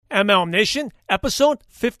MLM Nation, episode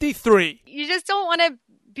 53. You just don't want to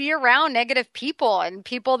be around negative people and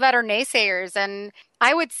people that are naysayers. And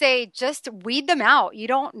I would say just weed them out. You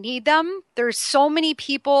don't need them. There's so many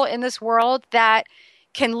people in this world that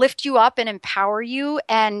can lift you up and empower you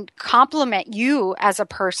and compliment you as a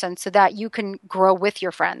person so that you can grow with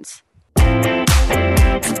your friends.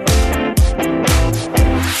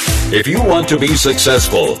 If you want to be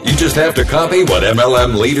successful, you just have to copy what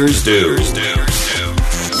MLM leaders do.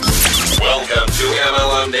 Welcome to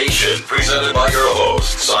MLM Nation, presented by your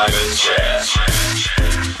host, Simon Chan,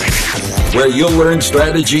 where you'll learn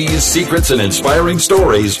strategies, secrets, and inspiring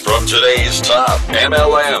stories from today's top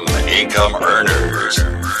MLM income earners.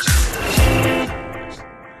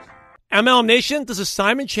 MLM Nation, this is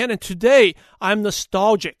Simon Chan, and today I'm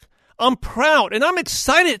nostalgic. I'm proud, and I'm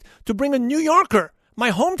excited to bring a New Yorker,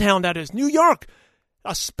 my hometown that is, New York,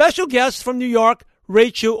 a special guest from New York,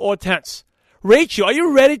 Rachel Ortense. Rachel, are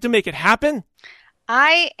you ready to make it happen?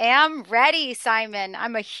 I am ready, Simon.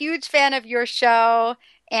 I'm a huge fan of your show,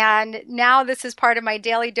 and now this is part of my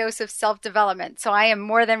daily dose of self-development, so I am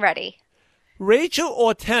more than ready. Rachel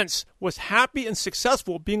Ortense was happy and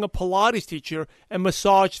successful being a Pilates teacher and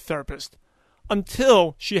massage therapist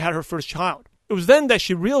until she had her first child. It was then that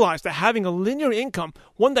she realized that having a linear income,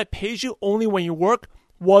 one that pays you only when you work,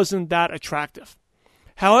 wasn't that attractive.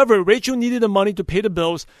 However, Rachel needed the money to pay the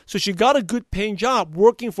bills, so she got a good-paying job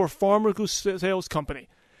working for a pharmaceutical sales company.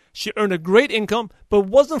 She earned a great income, but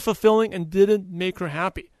wasn't fulfilling and didn't make her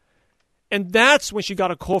happy. And that's when she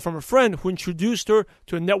got a call from a friend who introduced her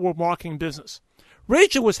to a network marketing business.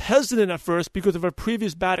 Rachel was hesitant at first because of her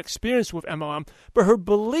previous bad experience with MLM, but her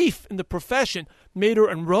belief in the profession made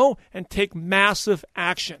her enroll and take massive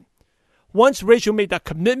action. Once Rachel made that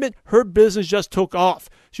commitment, her business just took off.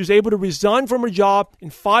 She was able to resign from her job in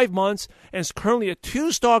 5 months and is currently a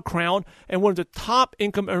 2-star crown and one of the top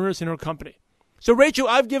income earners in her company. So Rachel,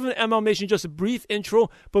 I've given MLM Nation just a brief intro,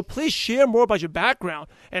 but please share more about your background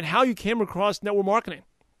and how you came across network marketing.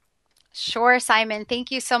 Sure, Simon.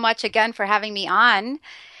 Thank you so much again for having me on.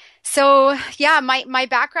 So yeah, my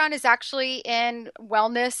background is actually in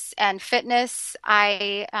wellness and fitness.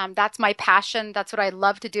 That's my passion. That's what I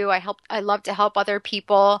love to do. I love to help other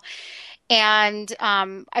people. And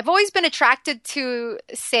I've always been attracted to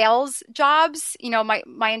sales jobs. You know,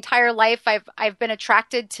 my entire life, I've been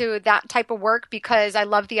attracted to that type of work because I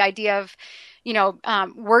love the idea of,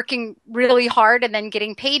 working really hard and then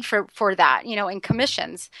getting paid for that, in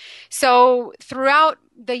commissions. So throughout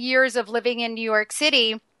the years of living in New York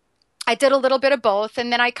City, I did a little bit of both,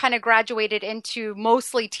 and then I kind of graduated into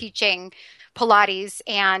mostly teaching Pilates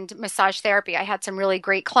and massage therapy. I had some really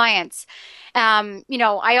great clients.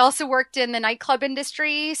 I also worked in the nightclub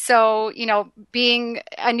industry. So, being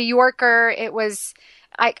a New Yorker,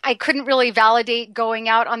 I couldn't really validate going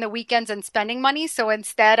out on the weekends and spending money. So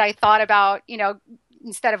instead I thought about,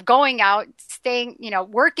 instead of going out, staying,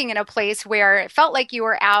 working in a place where it felt like you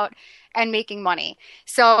were out and making money.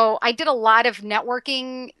 So I did a lot of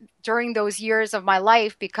networking during those years of my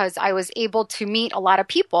life because I was able to meet a lot of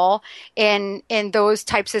people in those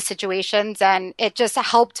types of situations. And it just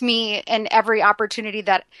helped me in every opportunity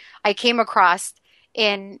that I came across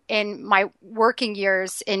in my working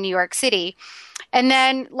years in New York City. And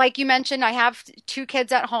then, like you mentioned, I have 2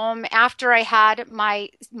 kids at home. After I had my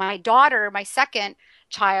daughter, my second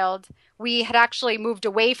child, we had actually moved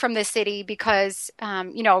away from the city because,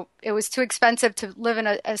 it was too expensive to live in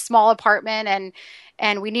a small apartment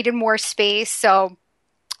and we needed more space. So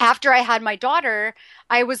after I had my daughter,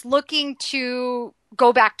 I was looking to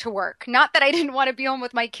go back to work. Not that I didn't want to be home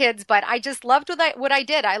with my kids, but I just loved what I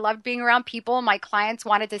did. I loved being around people. My clients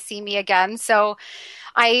wanted to see me again. So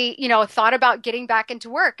I, thought about getting back into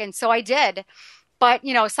work. And so I did. But,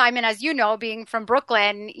 Simon, as you know, being from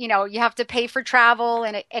Brooklyn, you have to pay for travel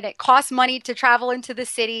and it costs money to travel into the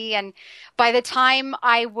city. And by the time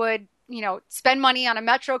I would, spend money on a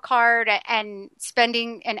Metro card and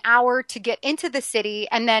spending an hour to get into the city.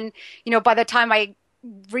 And then, by the time I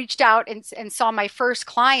reached out and saw my first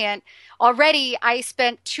client, already I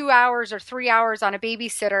spent 2 hours or 3 hours on a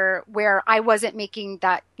babysitter where I wasn't making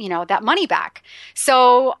that, that money back.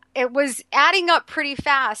 So it was adding up pretty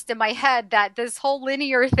fast in my head that this whole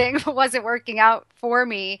linear thing wasn't working out for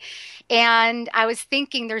me. And I was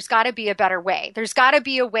thinking there's got to be a better way. There's got to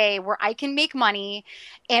be a way where I can make money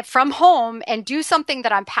from home and do something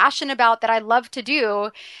that I'm passionate about, that I love to do.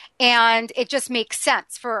 And it just makes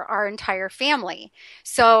sense for our entire family.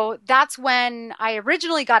 So that's when I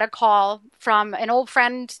originally got a call from an old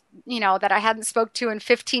friend, that I hadn't spoke to in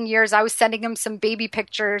 15 years. I was sending him some baby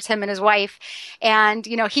pictures, him and his wife. And,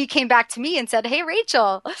 he came back to me and said, "Hey,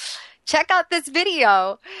 Rachel, check out this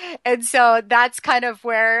video. And so that's kind of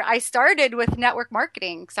where I started with network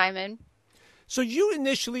marketing, Simon. So you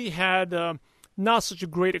initially had not such a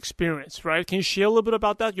great experience, right? Can you share a little bit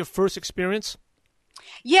about that, your first experience?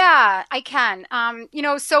 Yeah, I can.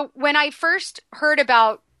 So when I first heard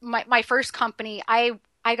about my first company, I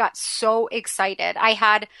got so excited. I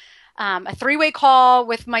had a three-way call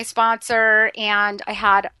with my sponsor, and I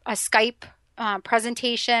had a Skype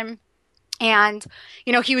presentation. And,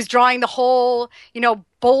 he was drawing the whole,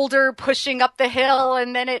 boulder pushing up the hill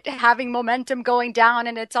and then it having momentum going down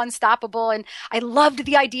and it's unstoppable. And I loved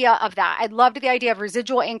the idea of that. I loved the idea of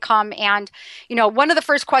residual income. And, one of the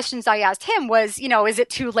first questions I asked him was, is it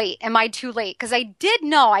too late? Am I too late? Because I did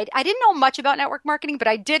know, I didn't know much about network marketing, but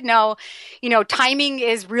I did know, timing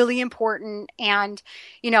is really important. And,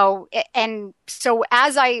 and so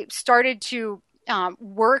as I started to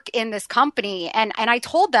work in this company. And I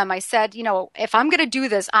told them, I said, if I'm going to do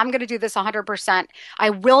this, I'm going to do this 100%. I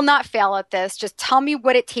will not fail at this. Just tell me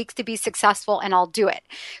what it takes to be successful and I'll do it.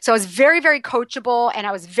 So I was very, very coachable and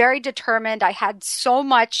I was very determined. I had so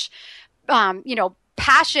much,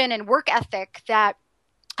 passion and work ethic that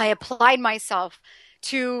I applied myself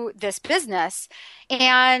to this business.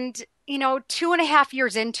 And, 2.5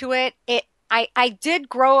 years into it, I did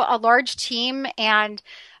grow a large team and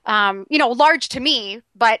large to me,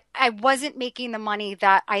 but I wasn't making the money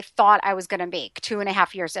that I thought I was going to make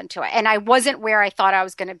 2.5 years into it. And I wasn't where I thought I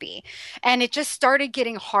was going to be. And it just started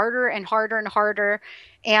getting harder and harder and harder.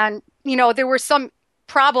 And, there were some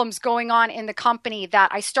problems going on in the company that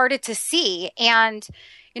I started to see. And,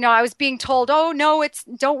 I was being told, oh, no,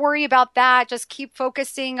 don't worry about that. Just keep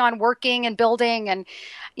focusing on working and building. And,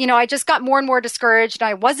 I just got more and more discouraged and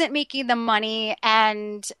I wasn't making the money.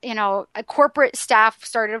 And, a corporate staff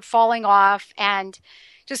started falling off and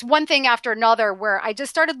just one thing after another where I just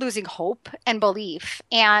started losing hope and belief.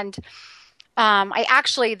 And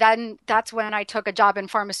that's when I took a job in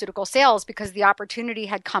pharmaceutical sales because the opportunity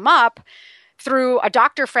had come up through a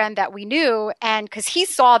doctor friend that we knew. And because he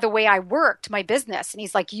saw the way I worked my business and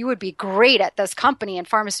he's like, you would be great at this company in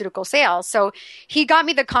pharmaceutical sales. So he got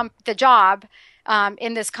me the job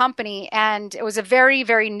in this company and it was a very,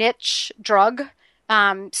 very niche drug.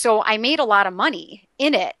 So I made a lot of money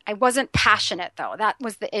in it. I wasn't passionate though. That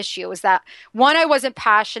was the issue was that one, I wasn't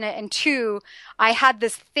passionate. And two, I had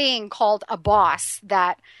this thing called a boss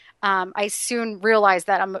that I soon realized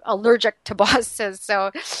that I'm allergic to bosses.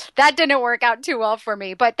 So that didn't work out too well for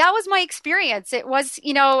me. But that was my experience. It was,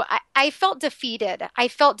 I felt defeated.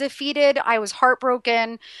 I was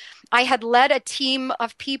heartbroken. I had led a team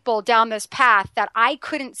of people down this path that I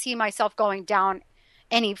couldn't see myself going down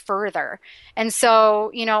any further. And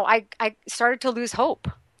so, I started to lose hope.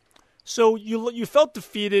 So you felt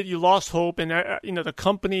defeated, you lost hope, and the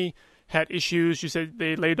company had issues. You said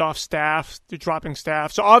they laid off staff, they're dropping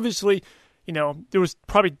staff. So obviously, there was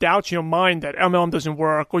probably doubts in your mind that MLM doesn't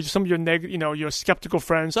work, or some of your your skeptical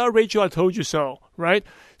friends. Oh, Rachel, I told you so, right?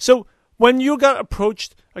 So when you got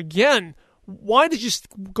approached again, why did you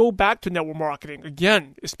go back to network marketing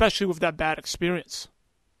again, especially with that bad experience?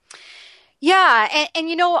 Yeah.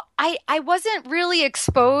 And I wasn't really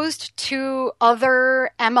exposed to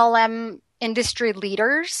other MLM industry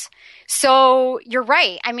leaders. So you're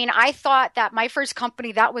right. I mean, I thought that my first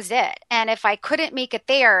company, that was it. And if I couldn't make it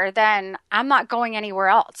there, then I'm not going anywhere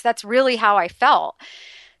else. That's really how I felt.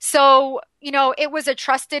 So, it was a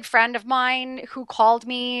trusted friend of mine who called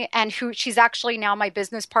me and she's actually now my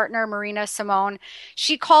business partner, Marina Simone.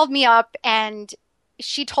 She called me up and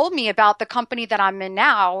she told me about the company that I'm in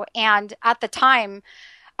now. And at the time,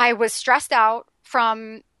 I was stressed out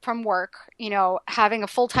from work, having a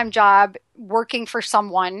full-time job, working for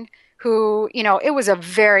someone who, it was a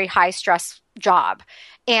very high stress job.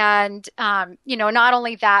 And, not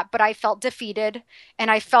only that, but I felt defeated and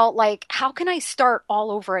I felt like, how can I start all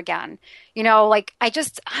over again? I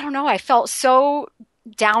don't know. I felt so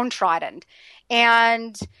downtrodden.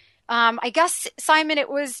 And, I guess, Simon, it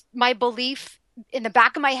was my belief in the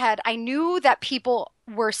back of my head. I knew that people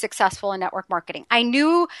were successful in network marketing. I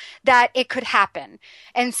knew that it could happen.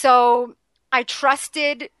 And so I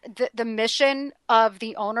trusted the mission of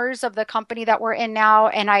the owners of the company that we're in now.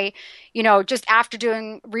 And I, just after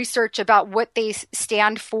doing research about what they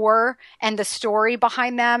stand for and the story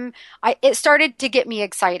behind them, it started to get me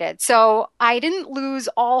excited. So I didn't lose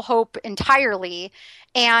all hope entirely.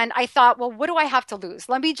 And I thought, well, what do I have to lose?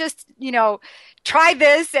 Let me just, try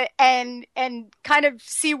this and kind of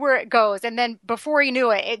see where it goes. And then before you knew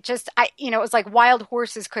it, it was like wild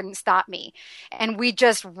horses couldn't stop me. And we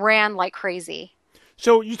just ran like crazy.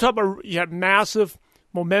 So you talk about you had massive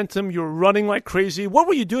momentum. You were running like crazy. What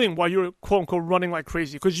were you doing while you were, quote unquote, running like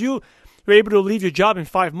crazy? Because you were able to leave your job in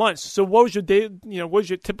 5 months. So what was your day, what was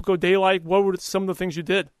your typical day like? What were some of the things you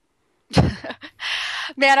did?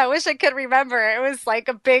 Man, I wish I could remember. It was like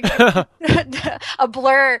a big, a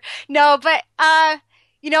blur. No, but,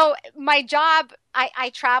 my job,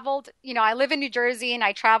 I traveled, I live in New Jersey and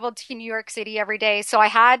I traveled to New York City every day. So I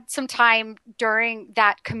had some time during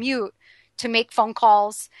that commute to make phone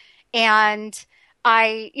calls. And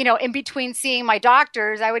in between seeing my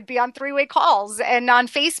doctors, I would be on three-way calls and on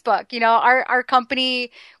Facebook. Our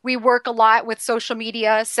company, we work a lot with social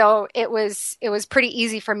media. So it was pretty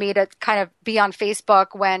easy for me to kind of be on Facebook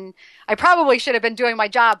when I probably should have been doing my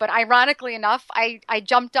job. But ironically enough, I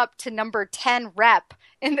jumped up to number 10 rep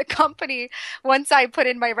in the company once I put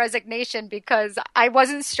in my resignation because I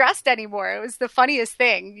wasn't stressed anymore. It was the funniest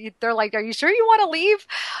thing. They're like, "Are you sure you want to leave?"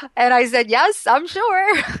 And I said, "Yes, I'm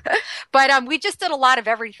sure." But we just did a lot of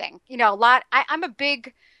everything. I'm a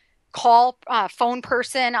big phone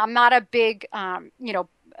person. I'm not a big,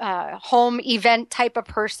 home event type of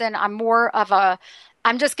person. I'm more of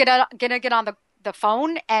I'm just gonna get on the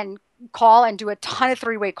phone and call and do a ton of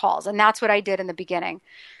three-way calls. And that's what I did in the beginning.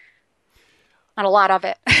 And a lot of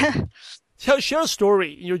it. Share a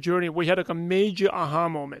story in your journey where you had like a major aha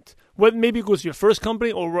moment. Maybe it was your first company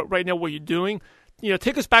or right now what you're doing.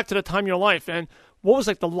 Take us back to the time in your life and what was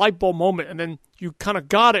like the light bulb moment and then you kind of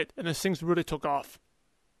got it and then things really took off.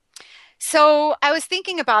 So I was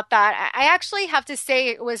thinking about that. I actually have to say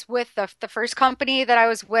it was with the first company that I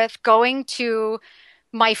was with, going to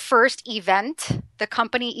my first event, the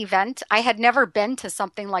company event. I had never been to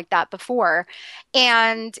something like that before.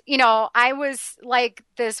 And, I was like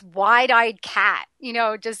this wide-eyed cat,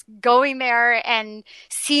 just going there and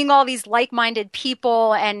seeing all these like-minded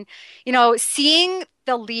people and, seeing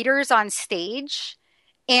the leaders on stage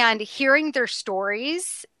and hearing their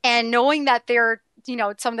stories and knowing that they're,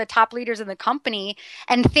 some of the top leaders in the company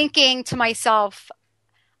and thinking to myself,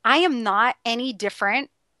 I am not any different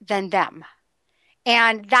than them.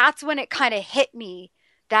 And that's when it kind of hit me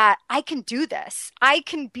that I can do this. I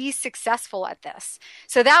can be successful at this.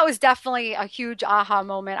 So that was definitely a huge aha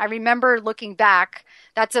moment. I remember looking back,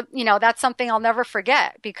 that's something I'll never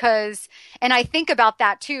forget and I think about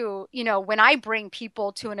that too, when I bring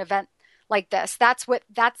people to an event like this,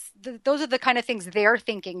 those are the kind of things they're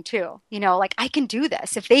thinking too, like I can do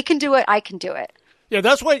this. If they can do it, I can do it. Yeah,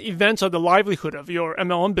 that's why events are the livelihood of your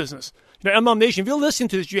MLM business. MLM Nation, if you're listening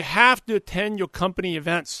to this, you have to attend your company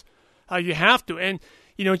events. You have to. And,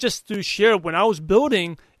 just to share, when I was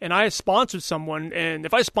building and I sponsored someone, and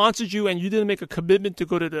if I sponsored you and you didn't make a commitment to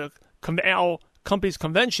go to our company's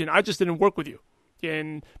convention, I just didn't work with you.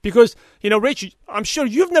 And because, Rachel, I'm sure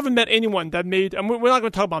you've never met anyone that made, and we're not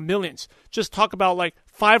going to talk about millions, just talk about like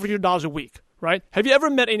 $500 a week. Right? Have you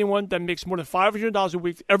ever met anyone that makes more than $500 a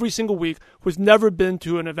week every single week who's never been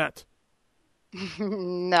to an event?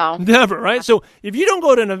 No. Never, right? So if you don't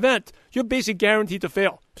go to an event, you're basically guaranteed to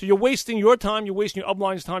fail. So you're wasting your time, you're wasting your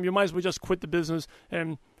upline's time. You might as well just quit the business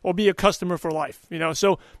or be a customer for life.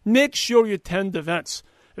 So make sure you attend events.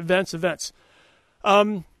 Let's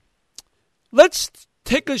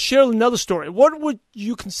share another story. What would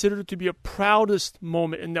you consider to be your proudest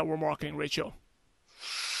moment in network marketing, Rachel?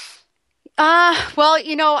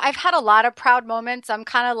 Well, I've had a lot of proud moments. I'm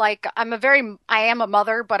kind of like, I am a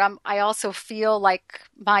mother, but I also feel like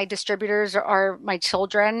my distributors are my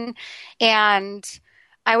children. And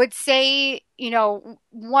I would say,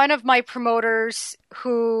 one of my promoters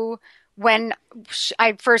who, when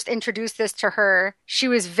I first introduced this to her, she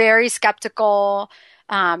was very skeptical,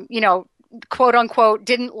 quote unquote,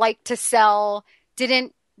 didn't like to sell,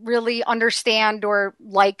 didn't really understand or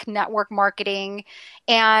like network marketing.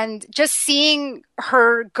 And just seeing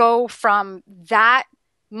her go from that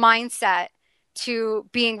mindset to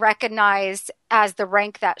being recognized as the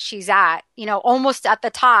rank that she's at, almost at the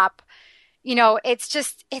top,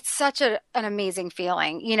 it's such an amazing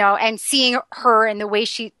feeling, and seeing her and the way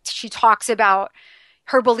she talks about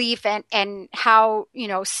her belief and how,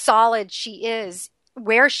 solid she is,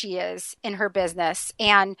 where she is in her business,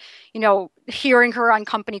 and, hearing her on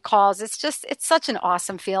company calls. It's such an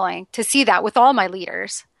awesome feeling to see that with all my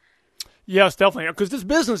leaders. Yes, definitely. Because this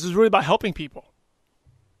business is really about helping people.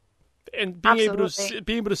 And being able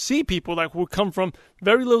to see people like who come from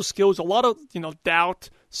very low skills, a lot of, doubt,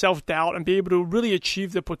 self-doubt, and be able to really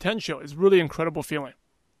achieve their potential is really an incredible feeling.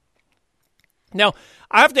 Now,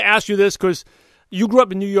 I have to ask you this because you grew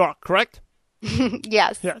up in New York, correct?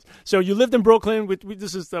 Yes. Yes. So you lived in Brooklyn. We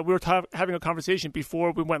were having a conversation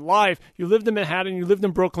before we went live. You lived in Manhattan. You lived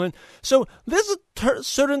in Brooklyn. So there's a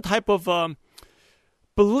certain type of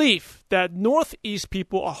belief that Northeast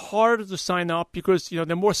people are harder to sign up because,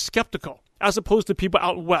 they're more skeptical as opposed to people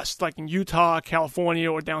out west, like in Utah,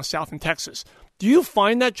 California, or down south in Texas. Do you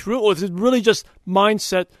find that true, or is it really just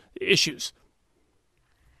mindset issues?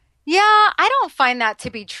 Yeah, I don't find that to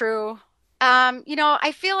be true.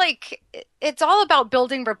 I feel like it's all about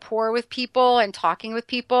building rapport with people and talking with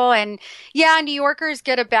people. And yeah, New Yorkers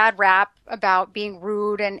get a bad rap about being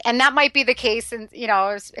rude. And that might be the case. And,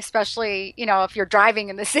 especially, if you're driving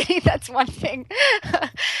in the city, that's one thing.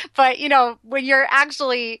 But, when you're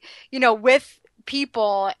actually, with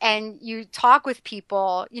people and you talk with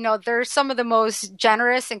people, they're some of the most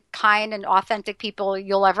generous and kind and authentic people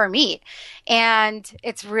you'll ever meet. And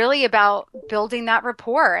it's really about building that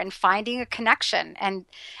rapport and finding a connection. And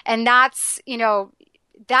that's,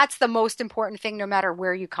 that's the most important thing, no matter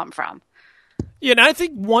where you come from. Yeah, and I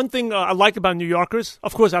think one thing I like about New Yorkers,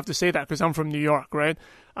 of course I have to say that because I'm from New York, right?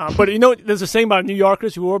 But there's a saying about New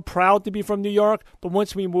Yorkers who are proud to be from New York, but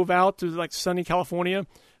once we move out to like sunny California,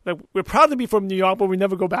 like we're proud to be from New York, but we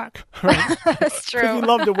never go back. Right? That's true. Because we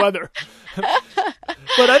love the weather.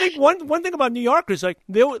 But I think one thing about New Yorkers, like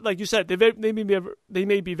like you said, they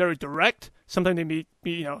may be very direct. Sometimes they may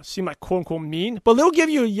be seem like quote unquote mean, but they'll give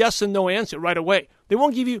you a yes and no answer right away. They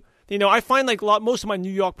won't give you. I find like most of my New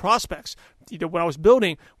York prospects, when I was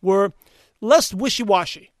building, were less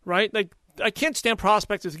wishy-washy, right? Like I can't stand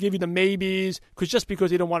prospects that give you the maybes because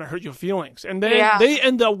they don't want to hurt your feelings. And then they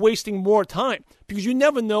end up wasting more time because you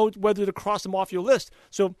never know whether to cross them off your list.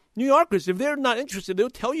 So New Yorkers, if they're not interested, they'll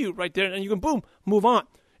tell you right there and you can, boom, move on.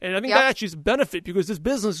 And I think that actually is a benefit because this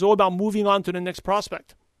business is all about moving on to the next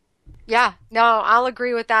prospect. Yeah, no, I'll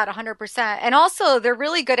agree with that 100%. And also, they're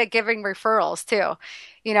really good at giving referrals too.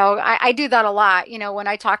 I do that a lot. When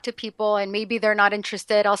I talk to people and maybe they're not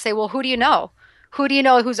interested, I'll say, well, who do you know? Who do you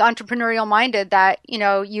know who's entrepreneurial minded that,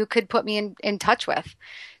 you could put me in touch with?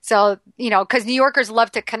 So, because New Yorkers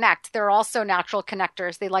love to connect. They're also natural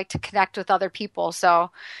connectors. They like to connect with other people.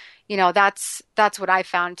 So, that's what I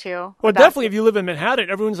found too. Well, definitely if you live in Manhattan,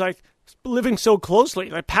 everyone's like living so closely,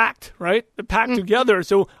 like packed, right? They're packed together.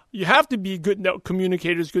 So you have to be good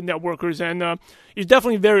communicators, good networkers. And you're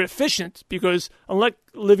definitely very efficient because unlike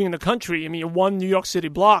living in the country, in one New York City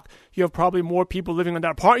block, you have probably more people living in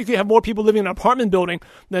that apartment. You could have more people living in an apartment building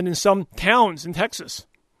than in some towns in Texas.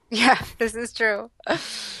 Yeah, this is true.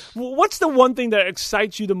 What's the one thing that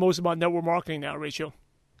excites you the most about network marketing now, Rachel?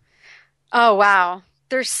 Oh, wow.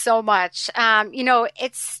 There's so much.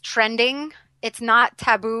 It's trending. It's not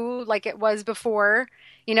taboo like it was before.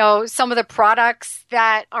 Some of the products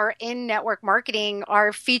that are in network marketing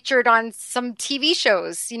are featured on some TV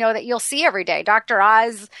shows, that you'll see every day. Dr.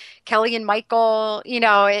 Oz, Kelly and Michael,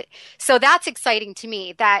 so that's exciting to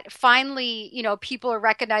me that finally, people are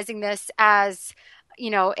recognizing this as,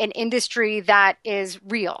 an industry that is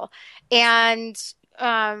real. And,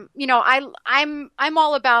 I'm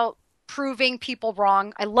all about proving people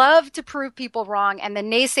wrong. I love to prove people wrong and the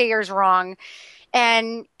naysayers wrong.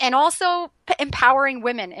 And also empowering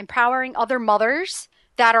women, empowering other mothers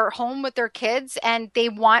that are home with their kids and they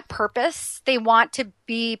want purpose. They want to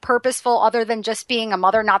be purposeful other than just being a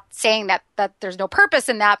mother, not saying that there's no purpose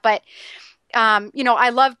in that. But, I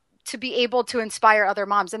love to be able to inspire other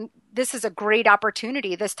moms. And this is a great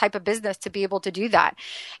opportunity, this type of business, to be able to do that.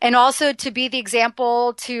 And also to be the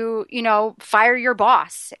example to, fire your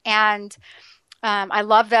boss. And I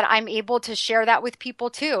love that I'm able to share that with people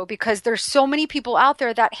too, because there's so many people out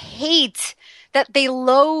there that hate, that they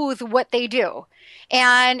loathe what they do.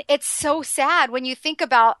 And it's so sad when you think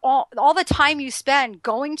about all the time you spend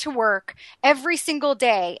going to work every single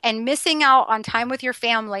day and missing out on time with your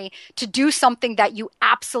family to do something that you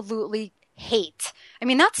absolutely hate.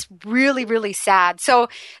 That's really, really sad. So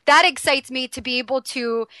that excites me to be able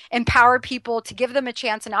to empower people, to give them a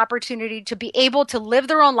chance, an opportunity to be able to live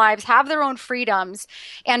their own lives, have their own freedoms,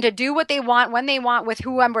 and to do what they want, when they want, with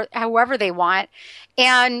whoever they want.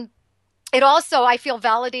 And it also, I feel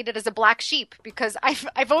validated as a black sheep because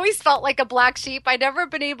I've always felt like a black sheep. I've never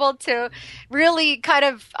been able to really kind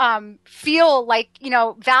of feel like,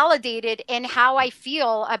 validated in how I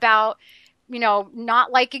feel about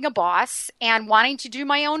not liking a boss and wanting to do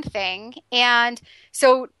my own thing. And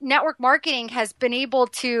so network marketing has been able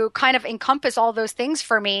to kind of encompass all those things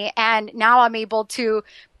for me. And now I'm able to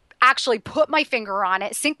actually put my finger on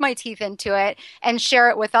it, sink my teeth into it, and share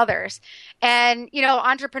it with others. And,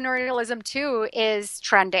 entrepreneurialism too is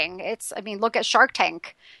trending. Look at Shark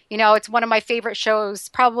Tank. It's one of my favorite shows,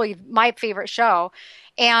 probably my favorite show.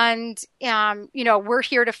 And, we're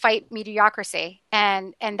here to fight mediocrity.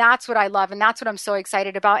 And that's what I love. And that's what I'm so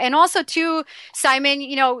excited about. And also too, Simon,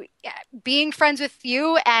 being friends with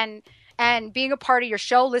you and and being a part of your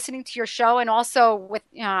show, listening to your show, and also with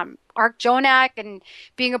Ark Jonak and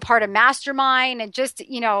being a part of Mastermind, and just,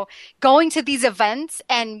 going to these events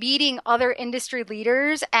and meeting other industry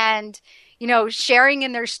leaders and, sharing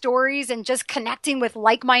in their stories and just connecting with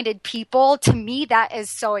like-minded people. To me, that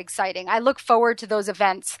is so exciting. I look forward to those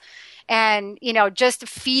events and, just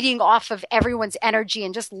feeding off of everyone's energy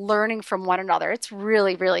and just learning from one another. It's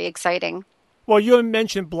really, really exciting. Well, you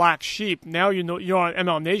mentioned black sheep. Now you're on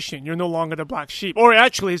ML Nation. You're no longer the black sheep. Or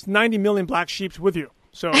actually, it's 90 million black sheeps with you.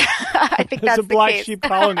 So I think that's it's a black case. sheep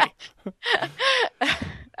colony.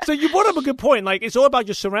 So you brought up a good point. Like, it's all about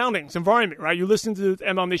your surroundings, environment, right? You listen to the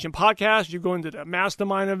ML Nation podcast. You go into the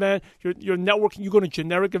mastermind event. You're networking. You go to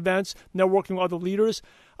generic events, networking with other leaders.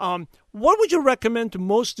 What would you recommend to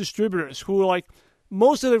most distributors who are like,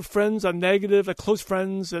 most of their friends are negative, like close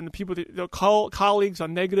friends and the people, their colleagues are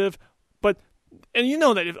negative, and you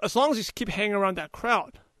know that as long as you keep hanging around that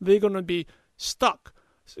crowd, they're going to be stuck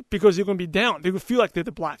because they're going to be down. They will feel like they're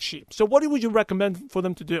the black sheep. So what would you recommend for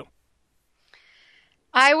them to do?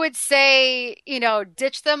 I would say,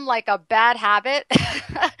 ditch them like a bad habit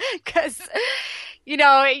because, you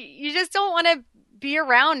just don't want to be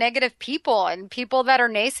around negative people and people that are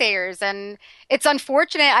naysayers. And it's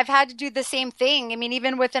unfortunate. I've had to do the same thing. I mean,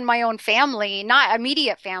 even within my own family, not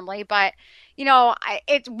immediate family, but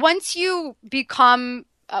once you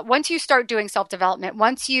start doing self-development,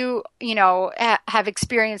 once you have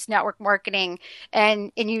experienced network marketing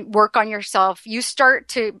and you work on yourself, you start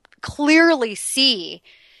to clearly see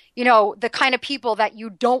the kind of people that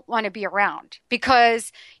you don't want to be around,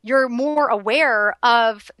 because you're more aware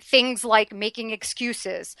of things like making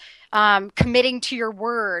excuses, committing to your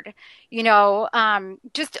word,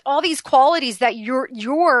 just all these qualities that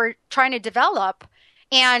you're trying to develop.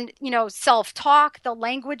 And, self-talk, the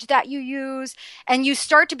language that you use, and you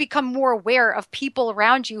start to become more aware of people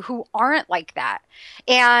around you who aren't like that.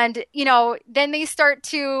 And, then they start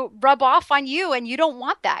to rub off on you, and you don't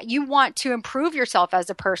want that. You want to improve yourself as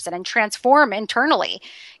a person and transform internally,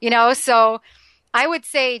 so I would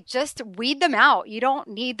say just weed them out. You don't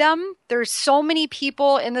need them. There's so many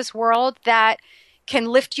people in this world that can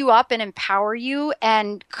lift you up and empower you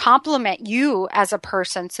and compliment you as a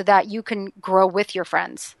person so that you can grow with your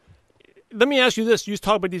friends. Let me ask you this. You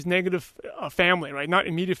talk about these negative family, right? Not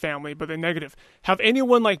immediate family, but they're negative. Have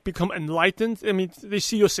anyone become enlightened? I mean, they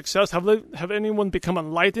see your success. Have anyone become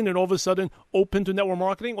enlightened and all of a sudden open to network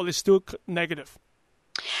marketing, or they're still negative?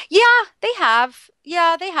 Yeah, they have.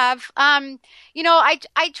 I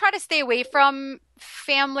try to stay away from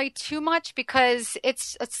family too much because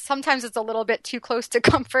it's sometimes it's a little bit too close to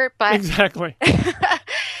comfort, but exactly.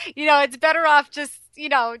 It's better off just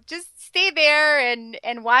stay there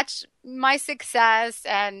and watch my success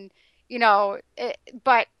and,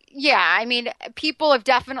 but yeah, I mean, people have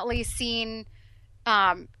definitely seen,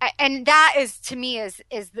 and that is, to me, is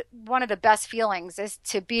one of the best feelings, is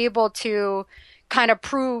to be able to kind of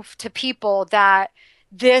prove to people that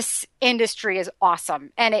this industry is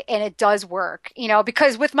awesome and it does work,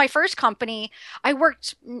 because with my first company, I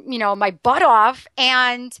worked, my butt off,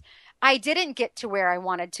 and I didn't get to where I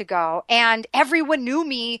wanted to go, and everyone knew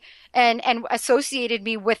me and associated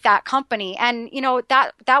me with that company. And,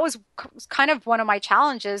 that was kind of one of my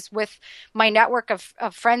challenges with my network of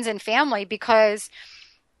friends and family, because,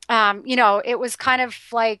 it was kind of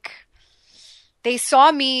like they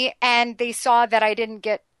saw me and they saw that I didn't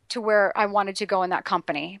get to where I wanted to go in that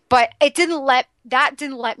company, but it didn't let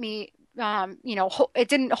me, it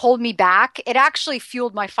didn't hold me back. It actually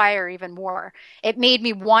fueled my fire even more. It made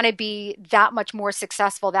me want to be that much more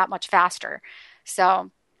successful, that much faster. So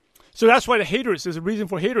that's why there's a reason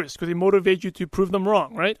for haters, because they motivate you to prove them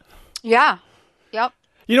wrong, right? Yeah. Yep.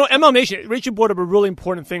 ML Nation, Rachel brought up a really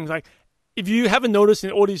important thing. Like, if you haven't noticed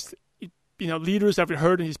in all these, leaders that we've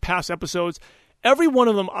heard in these past episodes, every one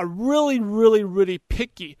of them are really, really, really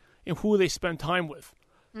picky in who they spend time with.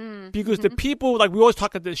 Because the people, like we always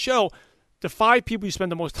talk at this show, the 5 people you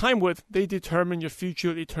spend the most time with, they determine your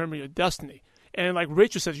future, they determine your destiny. And like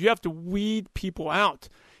Rachel says, you have to weed people out.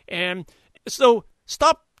 And so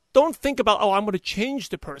don't think about, I'm going to change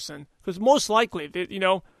the person. Because most likely,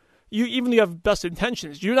 you even if you have best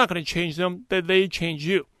intentions, you're not going to change them, they change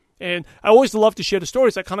you. And I always love to share the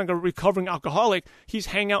stories. Like kind of a recovering alcoholic, he's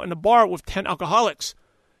hanging out in a bar with 10 alcoholics.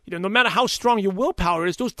 No matter how strong your willpower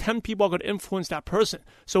is, those 10 people are going to influence that person.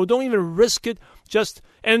 So don't even risk it.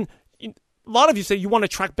 And a lot of you say you want to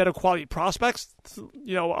attract better quality prospects.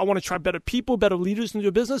 I want to attract better people, better leaders in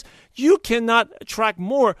your business. You cannot attract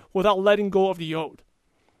more without letting go of the old.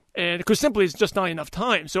 And because simply it's just not enough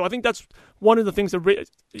time. So I think that's one of the things that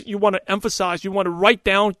you want to emphasize. You want to write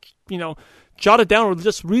down, jot it down, or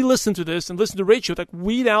just re-listen to this and listen to Rachel. Like,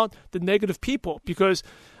 weed out the negative people because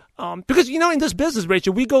in this business,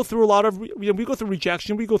 Rachel, we go through a lot of we go through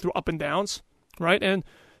rejection, we go through up and downs, right? And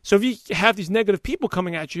so if you have these negative people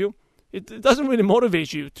coming at you, it doesn't really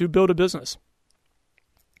motivate you to build a business.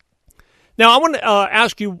 Now I want to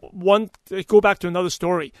ask you go back to another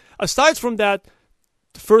story. Aside from that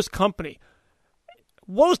first company,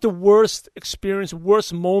 what was the worst experience,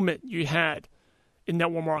 worst moment you had in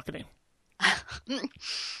network marketing?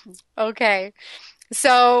 Okay.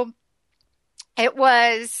 So it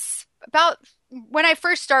was about when I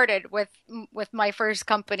first started with my first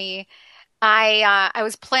company. I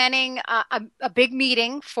was planning a big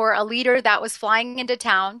meeting for a leader that was flying into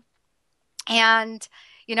town. And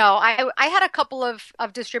I had a couple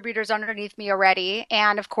of distributors underneath me already.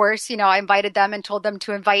 And of course, I invited them and told them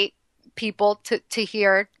to invite people to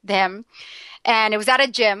hear them. And it was at a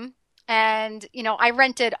gym. And, I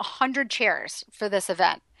rented 100 chairs for this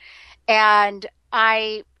event. And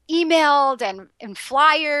I emailed and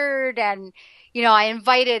flyered and, I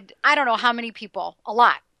invited, I don't know how many people, a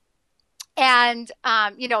lot. And,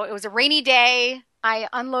 it was a rainy day. I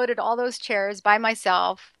unloaded all those chairs by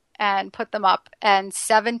myself and put them up, and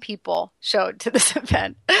 7 people showed to this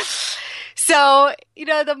event. So,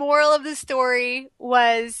 the moral of the story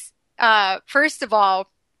was, first of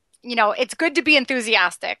all, it's good to be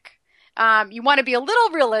enthusiastic. You want to be a little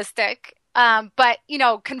realistic, but,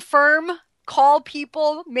 confirm, call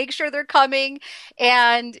people, make sure they're coming,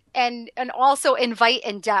 and also invite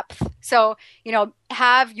in depth. So,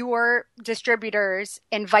 have your distributors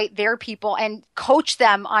invite their people and coach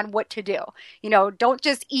them on what to do. Don't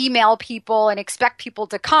just email people and expect people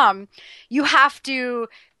to come. You have to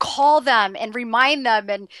call them and remind them.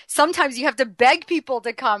 And sometimes you have to beg people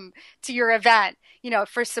to come to your event,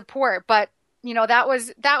 for support. But, that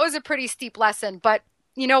was a pretty steep lesson. But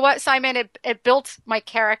you know what, Simon, it built my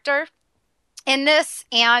character in this.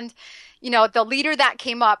 And, the leader that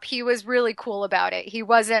came up, he was really cool about it. He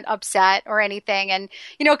wasn't upset or anything. And,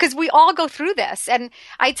 because we all go through this. And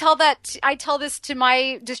I tell this to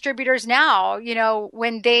my distributors now,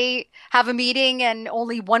 when they have a meeting and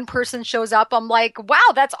only one person shows up, I'm like,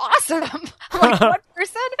 wow, that's awesome. I'm like, one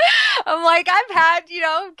person? I'm like, I've had,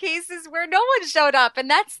 cases where no one showed up,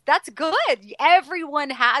 and that's good.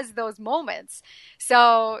 Everyone has those moments.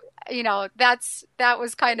 So, that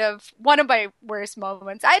was kind of one of my worst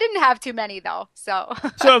moments. I didn't have too many though. So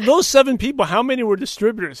of those 7 people, how many were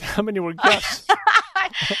distributors? How many were guests?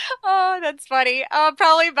 Oh, that's funny.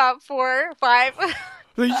 Probably about 4 or 5.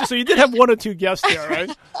 So you did have 1 or 2 guests there,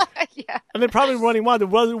 right? Yeah. And they're probably running wild. The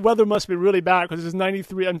weather must be really bad because there's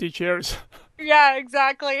 93 empty chairs. Yeah,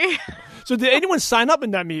 exactly. So did anyone sign up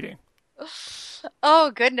in that meeting?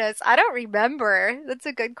 Oh, goodness. I don't remember. That's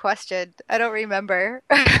a good question. I don't remember.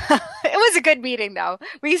 It was a good meeting, though.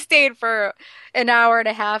 We stayed for an hour and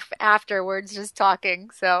a half afterwards just talking.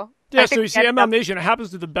 So yeah, so you see, MLM Nation, it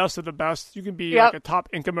happens to the best of the best. You can be like a top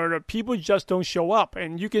income earner. People just don't show up.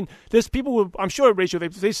 And there's people who, I'm sure, Rachel,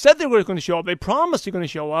 they said they were going to show up. They promised they're going to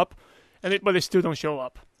show up, but they still don't show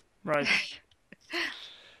up. Right.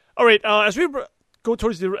 All right. As we go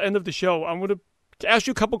towards the end of the show, I'm going to ask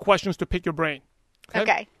you a couple questions to pick your brain.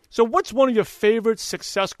 Okay. So what's one of your favorite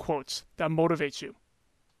success quotes that motivates you?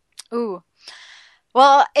 Ooh.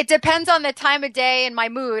 Well, it depends on the time of day and my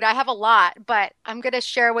mood. I have a lot, but I'm going to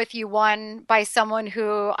share with you one by someone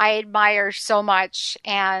who I admire so much,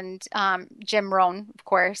 and Jim Rohn, of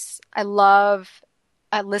course. I love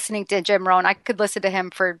listening to Jim Rohn. I could listen to him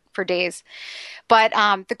for days. But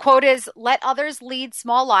the quote is, "Let others lead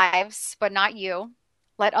small lives, but not you.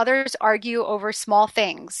 Let others argue over small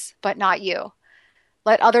things, but not you.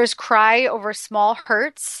 Let others cry over small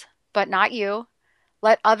hurts, but not you.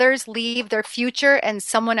 Let others leave their future in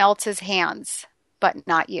someone else's hands, but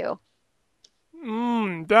not you."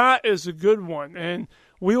 That is a good one. And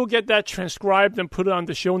we will get that transcribed and put it on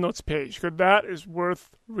the show notes page, because that is worth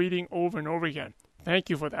reading over and over again. Thank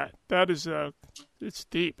you for that. That is, it's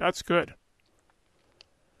deep. That's good.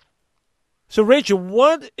 So, Rachel,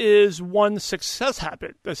 what is one success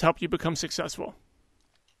habit that's helped you become successful?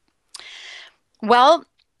 Well,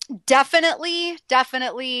 definitely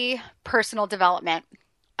personal development.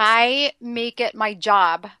 I make it my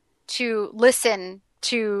job to listen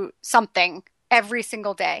to something every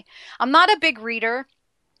single day. I'm not a big reader,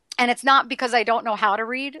 and it's not because I don't know how to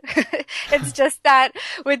read. It's just that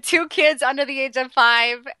with 2 kids under the age of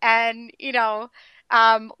 5 and,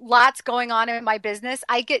 lots going on in my business.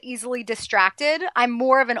 I get easily distracted. I'm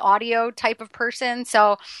more of an audio type of person.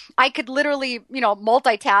 So I could literally,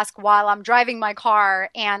 multitask while I'm driving my car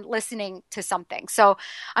and listening to something. So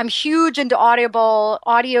I'm huge into audio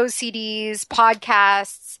CDs,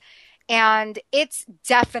 podcasts, and it's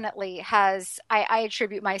definitely I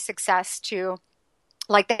attribute my success to,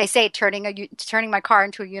 like they say, turning my car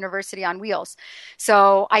into a university on wheels.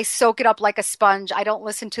 So I soak it up like a sponge. I don't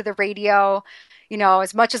listen to the radio.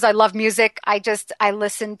 As much as I love music, I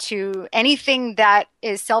listen to anything that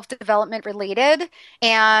is self-development related,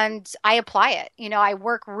 and I apply it. I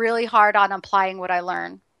work really hard on applying what I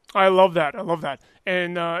learn. I love that.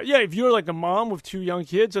 And if you're like a mom with 2 young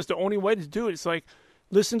kids, that's the only way to do it. It's like,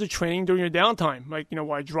 listen to training during your downtime, like,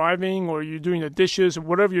 while driving or you're doing the dishes or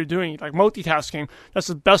whatever you're doing, like multitasking. That's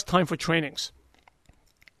the best time for trainings.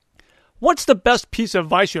 What's the best piece of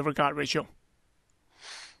advice you ever got, Rachel?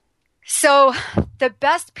 So the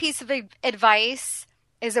best piece of advice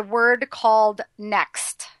is a word called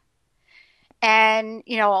next. And,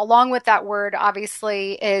 along with that word,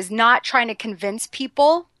 obviously, is not trying to convince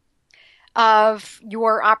people of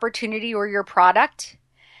your opportunity or your product.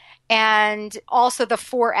 And also the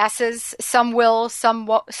 4 S's: some will, some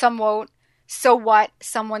won't, so what,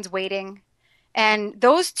 someone's waiting. And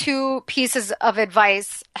those 2 pieces of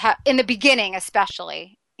advice, in the beginning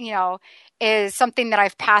especially, is something that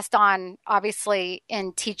I've passed on, obviously,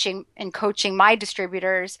 in teaching and coaching my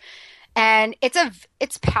distributors. And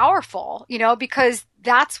it's powerful, because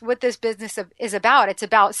that's what this business is about. It's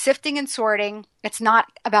about sifting and sorting. It's not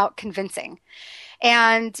about convincing.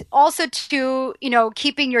 And also to,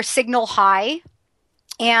 keeping your signal high.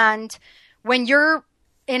 And when you're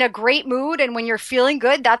in a great mood and when you're feeling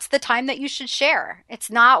good, that's the time that you should share.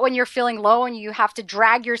 It's not when you're feeling low and you have to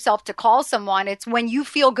drag yourself to call someone. It's when you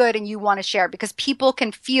feel good and you want to share, because people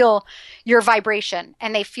can feel your vibration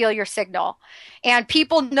and they feel your signal. And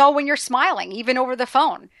people know when you're smiling, even over the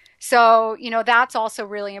phone. So, that's also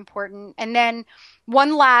really important. And then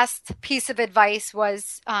one last piece of advice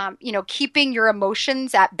was, keeping your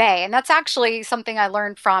emotions at bay. And that's actually something I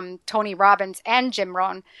learned from Tony Robbins and Jim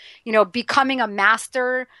Rohn, becoming a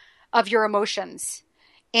master of your emotions.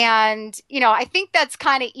 And, I think that's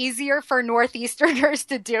kind of easier for Northeasterners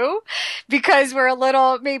to do because we're a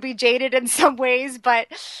little maybe jaded in some ways, but,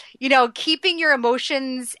 keeping your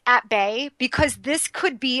emotions at bay, because this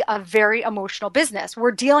could be a very emotional business.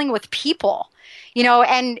 We're dealing with people,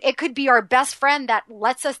 and it could be our best friend that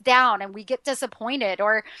lets us down and we get disappointed,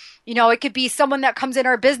 or, it could be someone that comes in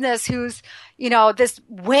our business who's, this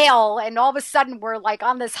whale, and all of a sudden we're like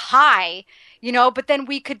on this high, but then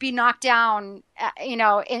we could be knocked down, in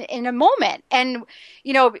a moment. And,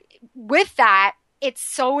 with that, it's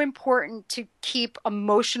so important to keep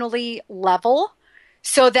emotionally level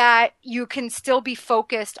so that you can still be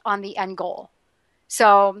focused on the end goal.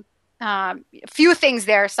 So a few things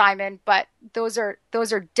there, Simon, but those are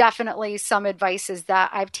definitely some advices that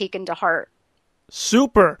I've taken to heart.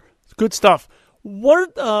 Super. Good stuff.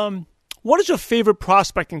 What is your favorite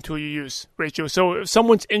prospecting tool you use, Rachel? So if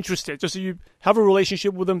someone's interested, just so you have a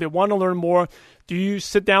relationship with them, they want to learn more, do you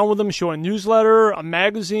sit down with them, show a newsletter, a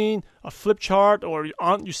magazine, a flip chart, or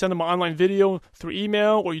you send them an online video through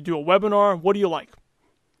email, or you do a webinar? What do you like?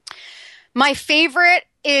 My favorite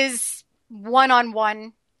is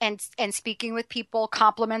one-on-one and speaking with people,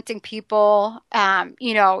 complimenting people,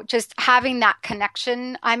 just having that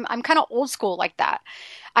connection. I'm kind of old school like that.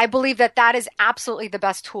 I believe that is absolutely the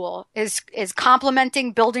best tool is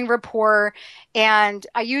complimenting, building rapport. And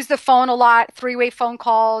I use the phone a lot. 3-way phone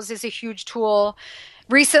calls is a huge tool.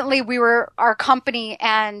 Recently, our company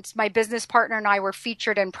and my business partner and I were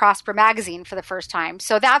featured in Prosper Magazine for the first time.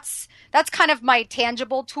 So that's kind of my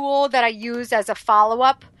tangible tool that I use as a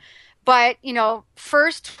follow-up. But,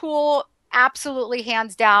 first tool, absolutely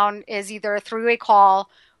hands down, is either a 3-way call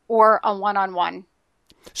or a one-on-one.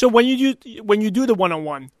 So when you do the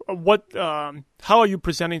one-on-one, how are you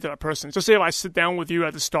presenting to that person? So say if I sit down with you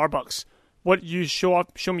at the Starbucks, what you show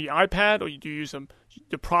me your iPad, or do you use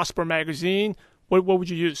the Prosper Magazine? What would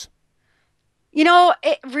you use?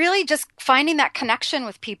 It really just finding that connection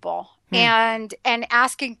with people and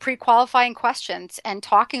asking pre-qualifying questions and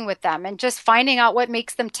talking with them and just finding out what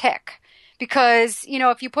makes them tick. Because,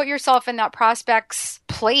 if you put yourself in that prospect's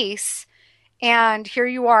place and here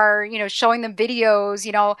you are, showing them videos,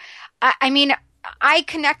 I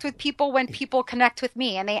connect with people when people connect with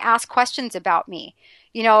me and they ask questions about me.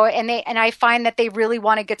 And I find that they really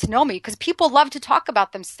want to get to know me because people love to talk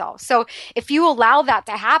about themselves. So if you allow that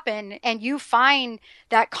to happen and you find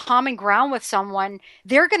that common ground with someone,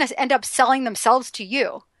 they're going to end up selling themselves to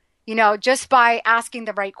you, just by asking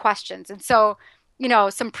the right questions. And so,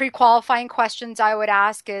 some pre-qualifying questions I would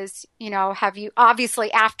ask is, have you,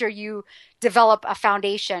 obviously after you develop a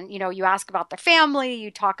foundation, you ask about the family,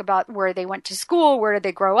 you talk about where they went to school, where did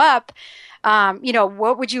they grow up,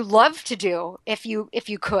 what would you love to do if you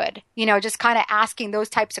could, just kind of asking those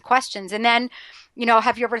types of questions. And then,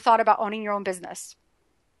 have you ever thought about owning your own business?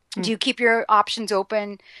 Do you keep your options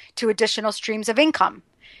open to additional streams of income?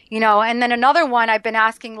 And then another one I've been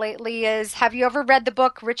asking lately is, have you ever read the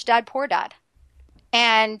book Rich Dad, Poor Dad?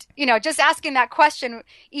 And, just asking that question,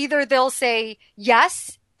 either they'll say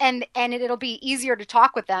yes, and it'll be easier to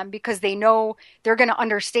talk with them because they know they're going to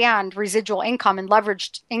understand residual income and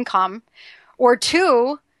leveraged income. Or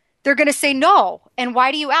two, they're going to say no. And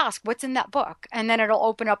why do you ask? What's in that book? And then it'll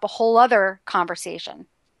open up a whole other conversation.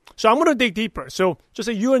 So I'm going to dig deeper. So just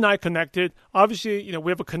say you and I connected. Obviously,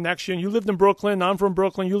 we have a connection. You lived in Brooklyn. I'm from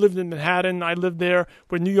Brooklyn. You lived in Manhattan. I lived there.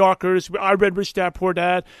 We're New Yorkers. I read Rich Dad, Poor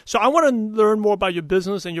Dad. So I want to learn more about your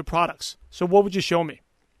business and your products. So what would you show me?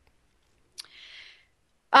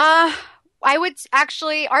 I would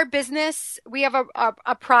actually, our business, we have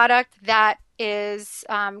a product that is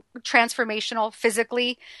transformational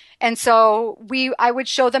physically. And so I would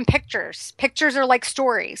show them pictures. Pictures are like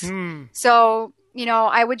stories. So,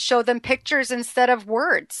 I would show them pictures instead of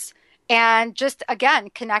words, and just, again,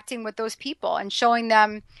 connecting with those people and showing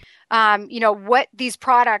them, what these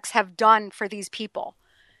products have done for these people.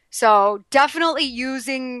 So definitely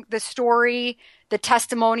using the story, the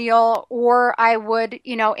testimonial, or I would,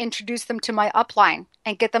 introduce them to my upline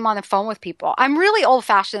and get them on the phone with people. I'm really old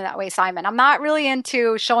fashioned that way, Simon. I'm not really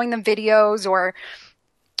into showing them videos or,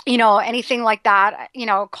 anything like that.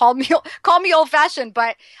 Call me old fashioned,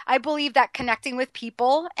 but I believe that connecting with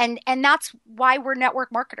people, and that's why we're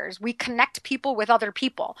network marketers. We connect people with other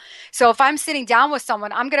people. So if I'm sitting down with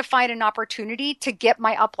someone, I'm going to find an opportunity to get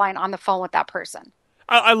my upline on the phone with that person.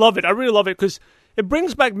 I love it. I really love it because it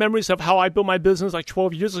brings back memories of how I built my business like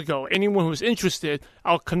 12 years ago. Anyone who's interested,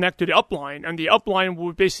 I'll connect to the upline, and the upline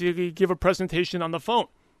will basically give a presentation on the phone,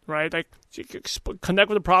 right? Like connect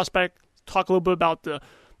with the prospect, talk a little bit about the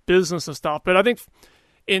business and stuff. But I think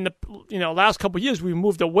in the last couple of years, we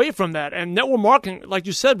moved away from that. And network marketing, like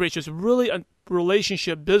you said, Rich, is really a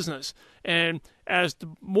relationship business. And as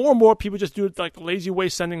more and more people just do it like the lazy way,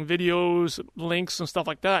 sending videos, links, and stuff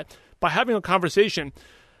like that, by having a conversation,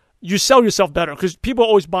 you sell yourself better because people are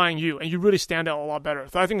always buying you, and you really stand out a lot better.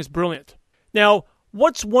 So I think it's brilliant. Now,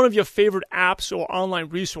 what's one of your favorite apps or online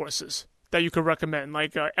resources that you could recommend?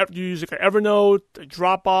 Like, do you use like Evernote,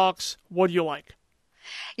 Dropbox? What do you like?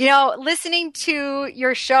 Listening to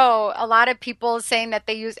your show, a lot of people saying that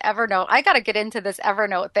they use Evernote. I got to get into this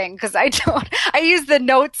Evernote thing because I don't. I use the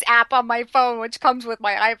Notes app on my phone, which comes with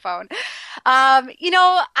my iPhone.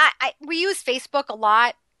 We use Facebook a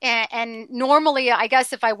lot. And normally, I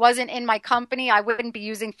guess if I wasn't in my company, I wouldn't be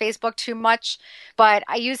using Facebook too much. But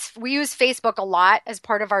we use Facebook a lot as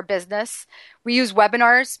part of our business. We use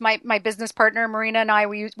webinars. My business partner Marina and I,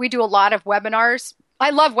 we do a lot of webinars. I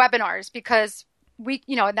love webinars because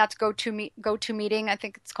and that's GoToMeeting, I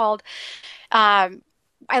think it's called. I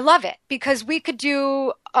love it because we could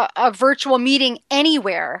do a virtual meeting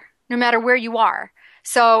anywhere, no matter where you are.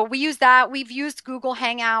 So we use that. We've used Google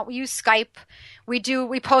Hangout. We use Skype.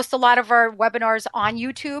 We post a lot of our webinars on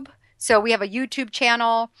YouTube. So we have a YouTube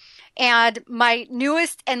channel. And my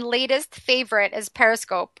newest and latest favorite is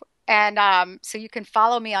Periscope. And so you can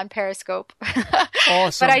follow me on Periscope.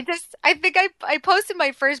 Awesome. But I think I posted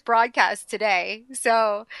my first broadcast today.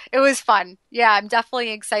 So it was fun. Yeah, I'm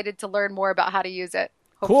definitely excited to learn more about how to use it.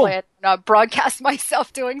 Cool. Hopefully I don't broadcast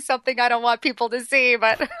myself doing something I don't want people to see,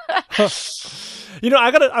 but I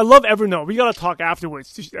love Evernote. We gotta talk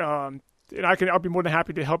afterwards. And I'll be more than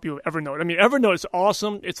happy to help you with Evernote. I mean, Evernote is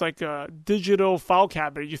awesome. It's like a digital file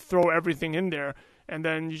cabinet. You throw everything in there, and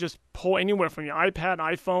then you just pull anywhere from your iPad,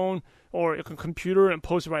 iPhone, or a computer and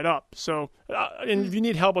post it right up. So, and if you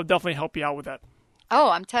need help, I'll definitely help you out with that. Oh,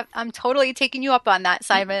 I'm totally taking you up on that,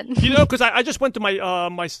 Simon. Because I just went to my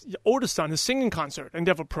my oldest son, his singing concert, and they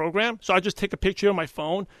have a program. So I just take a picture of my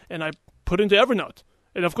phone and I put it into Evernote.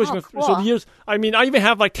 And of course, cool. So the years, I even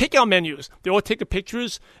have like takeout menus. They all take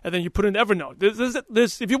pictures and then you put it in Evernote.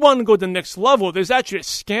 There's, if you want to go to the next level, there's actually a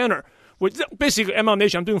scanner. Which basically, ML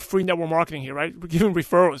Nation, I'm doing free network marketing here, right? We're giving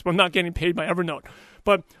referrals, but I'm not getting paid by Evernote.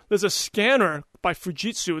 But there's a scanner by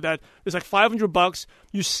Fujitsu that is like $500.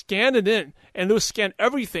 You scan it in, and they'll scan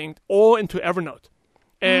everything all into Evernote.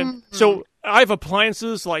 And so I have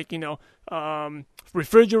appliances like,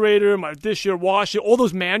 refrigerator, my dishwasher, washer, all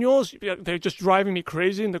those manuals, they're just driving me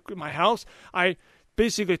crazy in my house. I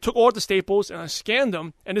basically took all the staples and I scanned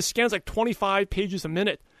them, and it scans like 25 pages a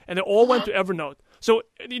minute. and they all went to Evernote. So,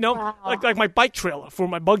 Wow. like my bike trailer for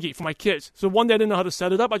my buggy, for my kids. So one day I didn't know how to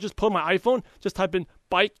set it up. I just pulled my iPhone, just type in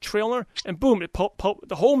bike trailer, and boom, it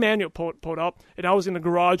the whole manual pulled up, and I was in the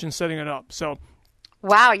garage and setting it up. So,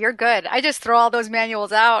 Wow, you're good. I just throw all those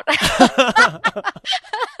manuals out.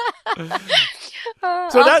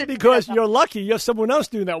 so that's because you're lucky you have someone else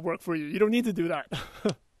doing that work for you. You don't need to do that.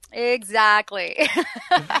 Exactly.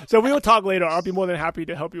 So we will talk later. I'll be more than happy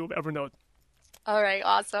to help you with Evernote. All right,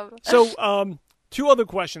 awesome. So, two last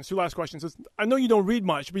questions. I know you don't read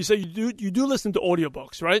much, but you say you do listen to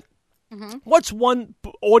audiobooks, right? Mm-hmm. What's one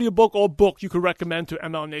audiobook or book you could recommend to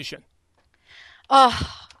ML Nation?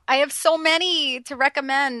 Oh, I have so many to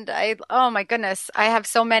recommend. Oh my goodness, I have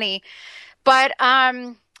so many. But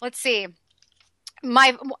let's see.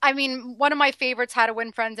 One of my favorites, How to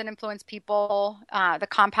Win Friends and Influence People, The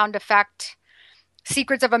Compound Effect,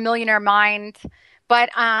 Secrets of a Millionaire Mind. But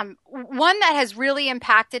one that has really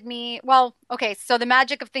impacted me, so The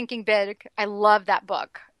Magic of Thinking Big. I love that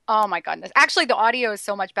book. Oh my goodness. Actually, the audio is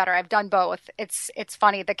so much better. I've done both. It's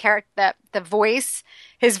funny. The voice,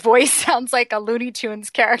 his voice sounds like a Looney Tunes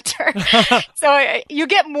character. So you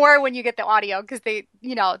get more when you get the audio because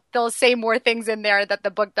they'll say more things in there that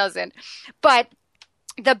the book doesn't. But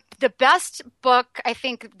the best book, I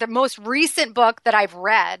think the most recent book that I've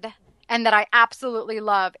read and that I absolutely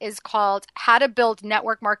love is called How to Build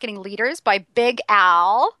Network Marketing Leaders by Big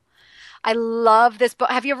Al. I love this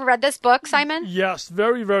book. Have you ever read this book, Simon? Yes,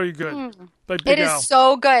 very, very good. By Big Al. It is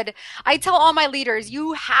so good. I tell all my leaders,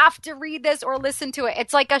 you have to read this or listen to it.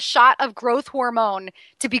 It's like a shot of growth hormone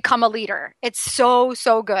to become a leader. It's so,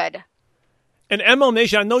 so good. And ML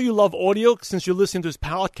Nation, I know you love audio since you're listening to this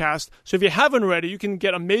podcast. So if you haven't already, you can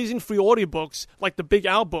get amazing free audiobooks like the Big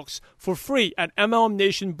Al books for free at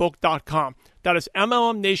MLMNationBook.com. That is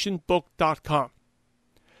MLMNationBook.com.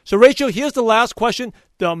 So Rachel, here's the last question,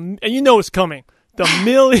 and you know it's coming. The $1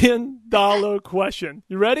 million question.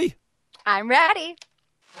 You ready? I'm ready.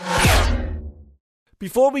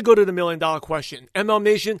 Before we go to the $1 million question, ML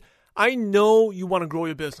Nation, I know you want to grow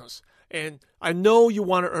your business. And I know you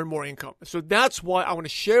want to earn more income. So that's why I want to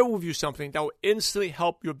share with you something that will instantly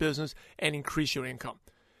help your business and increase your income.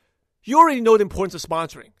 You already know the importance of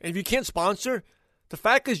sponsoring. And if you can't sponsor, the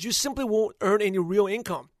fact is you simply won't earn any real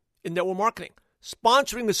income in network marketing.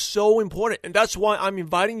 Sponsoring is so important. And that's why I'm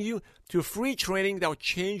inviting you to a free training that will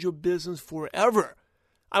change your business forever.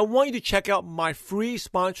 I want you to check out my free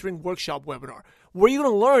sponsoring workshop webinar, where you're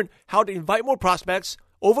going to learn how to invite more prospects,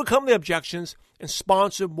 overcome the objections, and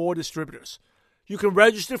sponsor more distributors. You can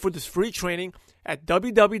register for this free training at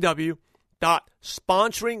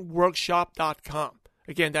www.sponsoringworkshop.com.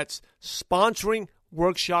 Again, that's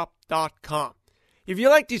sponsoringworkshop.com. If you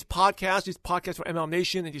like these podcasts from ML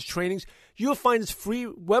Nation and these trainings, you'll find this free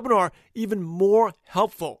webinar even more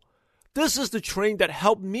helpful. This is the training that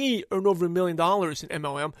helped me earn over $1 million in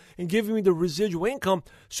MLM and giving me the residual income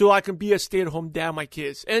so I can be a stay-at-home dad with my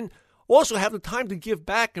kids and also have the time to give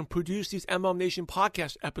back and produce these MLM Nation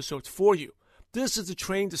podcast episodes for you. This is the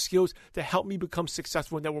training, the skills that help me become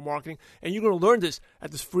successful in network marketing, and you're going to learn this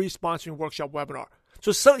at this free sponsoring workshop webinar.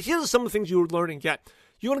 So here's some of the things you'll learn and get.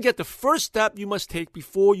 You're going to get the first step you must take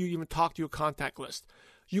before you even talk to your contact list.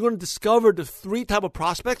 You're going to discover the 3 types of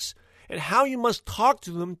prospects and how you must talk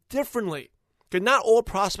to them differently. Okay, not all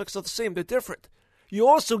prospects are the same. They're different. You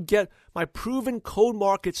also get my proven cold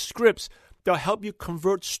market scripts that'll help you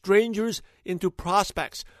convert strangers into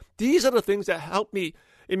prospects. These are the things that help me.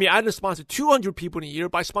 I didn't sponsor 200 people in a year,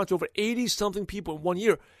 but I sponsored over 80-something people in 1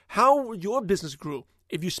 year. How would your business grow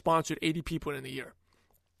if you sponsored 80 people in a year?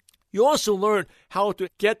 You also learn how to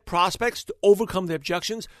get prospects to overcome the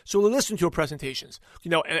objections. So listen to your presentations.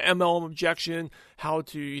 An MLM objection, how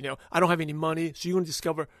to, I don't have any money. So you're going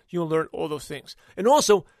to learn all those things. And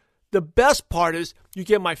also, the best part is you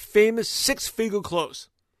get my famous 6-figure close.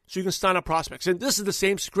 So you can sign up prospects. And this is the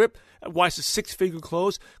same script, why it's a 6-figure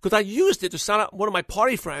close, because I used it to sign up one of my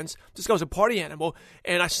party friends. This guy was a party animal,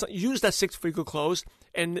 and I used that 6-figure close,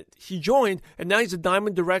 and he joined, and now he's a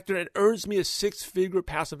diamond director and earns me a 6-figure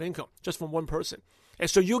passive income just from one person. And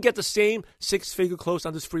so you'll get the same 6-figure close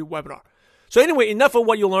on this free webinar. So anyway, enough of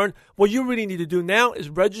what you learned. What you really need to do now is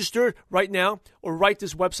register right now or write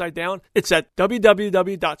this website down. It's at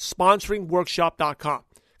www.sponsoringworkshop.com.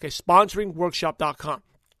 Okay, sponsoringworkshop.com.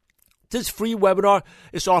 This free webinar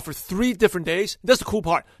is offered 3 different days. That's the cool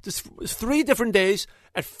part. This 3 different days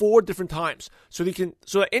at 4 different times. So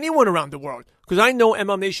that anyone around the world, because I know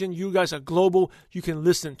ML Nation, you guys are global, you can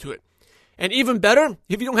listen to it. And even better,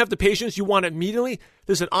 if you don't have the patience, you want it immediately,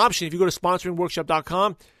 there's an option. If you go to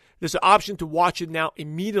sponsoringworkshop.com, there's an option to watch it now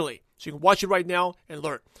immediately. So you can watch it right now and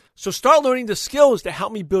learn. So start learning the skills that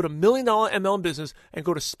help me build $1 million MLM business and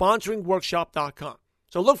go to sponsoringworkshop.com.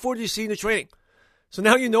 So I look forward to seeing the training. So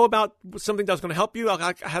now you know about something that's going to help you.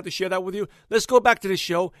 I had to share that with you. Let's go back to the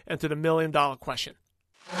show and to the $1 million question.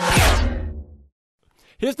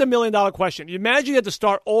 Here's the $1 million question. You imagine you had to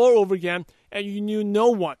start all over again and you knew no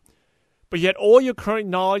one, but you had all your current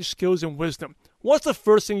knowledge, skills, and wisdom. What's the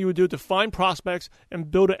first thing you would do to find prospects and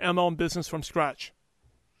build an MLM business from scratch?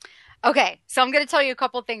 Okay, so I'm going to tell you a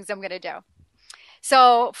couple things I'm going to do.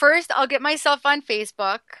 So first, I'll get myself on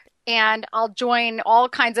Facebook and I'll join all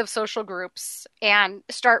kinds of social groups and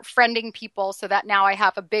start friending people so that now I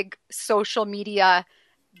have a big social media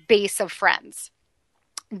base of friends.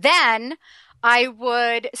 Then I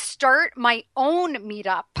would start my own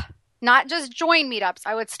meetup, not just join meetups.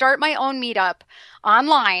 I would start my own meetup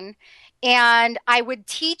online and I would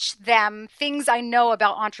teach them things I know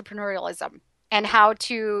about entrepreneurialism and how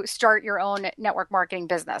to start your own network marketing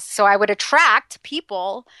business. So I would attract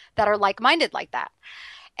people that are like-minded like that.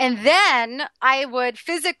 And then I would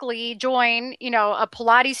physically join, a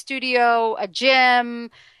Pilates studio, a gym,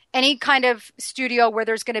 any kind of studio where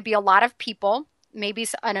there's going to be a lot of people, maybe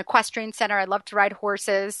an equestrian center. I love to ride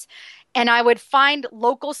horses. And I would find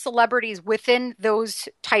local celebrities within those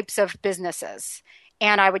types of businesses.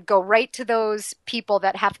 And I would go right to those people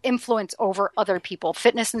that have influence over other people,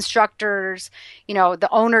 fitness instructors, the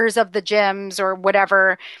owners of the gyms or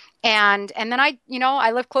whatever. And then I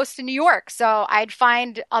live close to New York. So I'd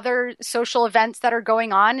find other social events that are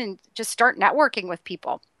going on and just start networking with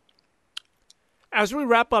people. As we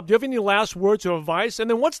wrap up, do you have any last words or advice? And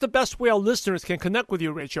then what's the best way our listeners can connect with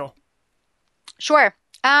you, Rachel? Sure.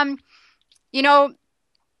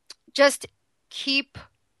 Just keep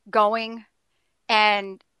going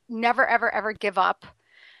and never, ever, ever give up.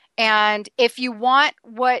 And if you want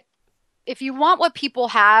what people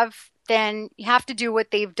have, then you have to do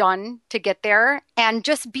what they've done to get there and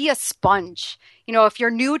just be a sponge. If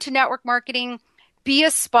you're new to network marketing, be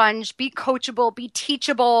a sponge, be coachable, be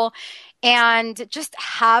teachable, and just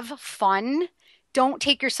have fun. Don't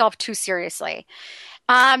take yourself too seriously.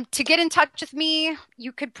 To get in touch with me,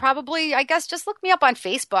 you could probably, just look me up on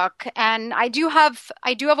Facebook. And I do have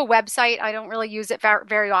a website. I don't really use it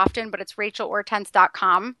very often, but it's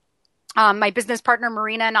rachelortense.com. My business partner,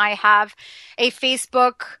 Marina, and I have a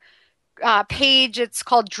Facebook page. It's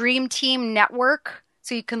called Dream Team Network.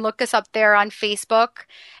 So you can look us up there on Facebook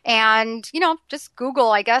and, just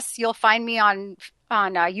Google, you'll find me on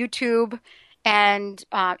YouTube and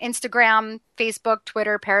Instagram, Facebook,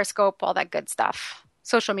 Twitter, Periscope, all that good stuff.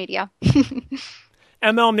 Social media.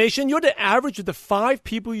 MLM Nation, you're the average of the 5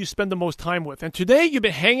 people you spend the most time with. And today you've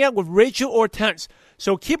been hanging out with Rachel Ortense.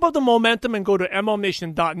 So keep up the momentum and go to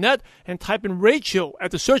MLMNation.net and type in Rachel at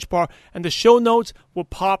the search bar and the show notes will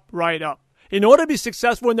pop right up. In order to be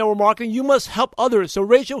successful in network marketing, you must help others. So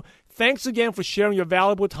Rachel, thanks again for sharing your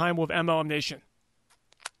valuable time with MLM Nation.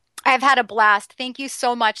 I've had a blast. Thank you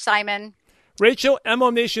so much, Simon. Rachel,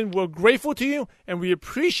 MLM Nation, we're grateful to you, and we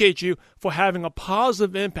appreciate you for having a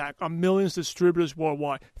positive impact on millions of distributors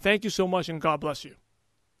worldwide. Thank you so much, and God bless you.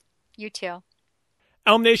 You too.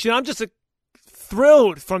 MLM Nation, I'm just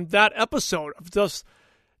thrilled from that episode of just,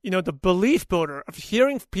 the belief builder of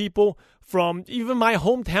hearing people from even my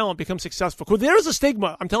hometown become successful. Because there is a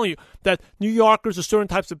stigma, I'm telling you, that New Yorkers or certain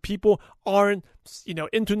types of people aren't,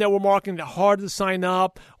 into network marketing. They're harder to sign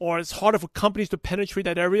up, or it's harder for companies to penetrate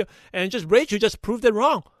that area. And Rachel just proved it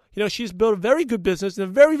wrong. She's built a very good business in a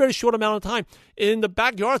very, very short amount of time in the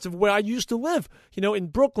backyards of where I used to live, in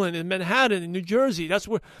Brooklyn, in Manhattan, in New Jersey. That's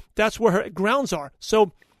where her grounds are.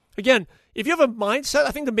 So, again, if you have a mindset,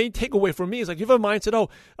 I think the main takeaway for me is if you have a mindset,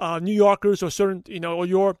 New Yorkers or certain,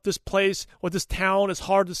 or this place or this town is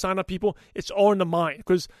hard to sign up people, it's all in the mind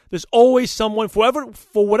because there's always someone, for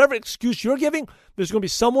whatever excuse you're giving, there's going to be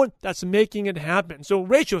someone that's making it happen. So,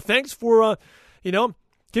 Rachel, thanks for,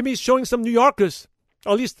 showing some New Yorkers,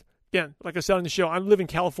 or at least, again, like I said on the show, I live in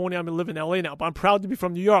California, I live in LA now, but I'm proud to be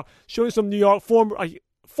from New York, showing some New York,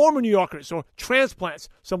 former New Yorkers or transplants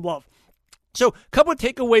some love. So a couple of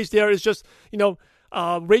takeaways there is just,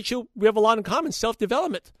 Rachel, we have a lot in common,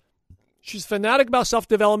 self-development. She's fanatic about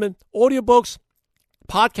self-development, audiobooks,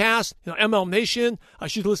 podcasts, MLM Nation.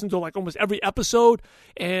 She's listened to almost every episode.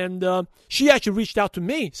 And she actually reached out to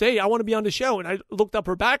me, say, hey, I want to be on the show. And I looked up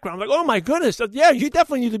her background. I'm like, oh, my goodness. Yeah, you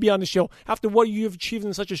definitely need to be on the show after what you've achieved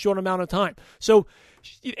in such a short amount of time. So,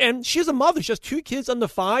 and she's a mother. She has 2 kids under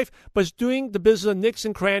 5, but is doing the business of nicks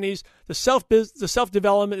and crannies. The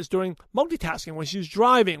self-development is doing multitasking when she's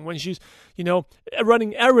driving, when she's,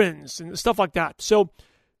 running errands and stuff like that. So,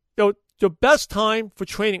 the best time for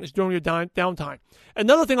training is during your downtime.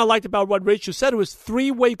 Another thing I liked about what Rachel said was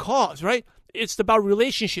three-way calls, right? It's about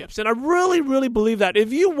relationships. And I really, really believe that.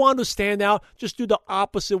 If you want to stand out, just do the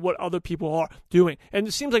opposite of what other people are doing. And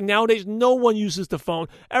it seems like nowadays no one uses the phone.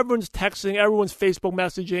 Everyone's texting, everyone's Facebook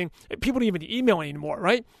messaging. People don't even email anymore,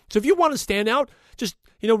 right? So if you want to stand out, just,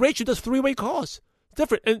 Rachel does three-way calls.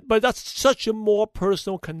 Different, but that's such a more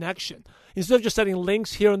personal connection. Instead of just sending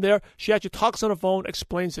links here and there, she actually talks on the phone,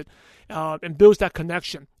 explains it, and builds that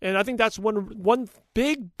connection. And I think that's one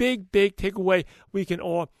big takeaway we can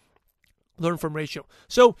all learn from Rachel.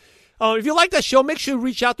 So if you like that show, make sure you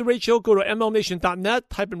reach out to Rachel. Go to mlnation.net,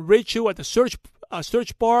 type in Rachel at the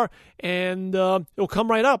search bar, and it'll come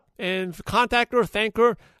right up. And contact her, thank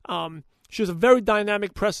her. She has a very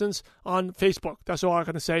dynamic presence on Facebook. That's all I'm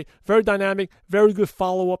going to say. Very dynamic, very good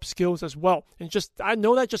follow-up skills as well. And I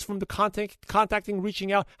know that just from the contacting,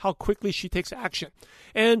 reaching out, how quickly she takes action.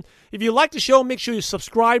 And if you like the show, make sure you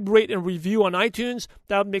subscribe, rate, and review on iTunes.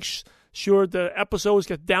 That makes sure the episodes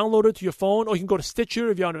get downloaded to your phone, or you can go to Stitcher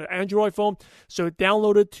if you're on an Android phone. So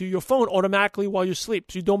download it to your phone automatically while you sleep,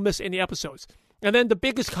 so you don't miss any episodes. And then the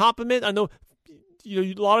biggest compliment, I know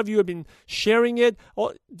a lot of you have been sharing it.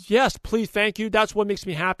 Oh, yes, please, thank you. That's what makes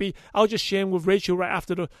me happy. I was just sharing with Rachel right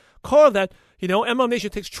after the call that, MLM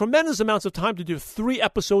Nation takes tremendous amounts of time to do 3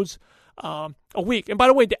 episodes a week. And by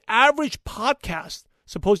the way, the average podcast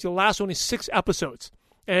supposedly lasts only 6 episodes.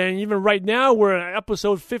 And even right now, we're at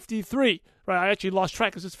episode 53. Right? I actually lost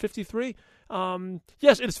track. Is it 53?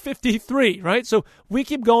 Yes, it's 53, right? So we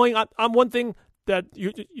keep going. I'm one thing that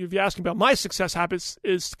if you're asking about my success habits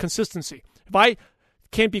is consistency. If I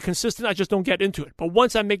can't be consistent, I just don't get into it. But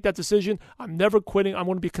once I make that decision, I'm never quitting. I'm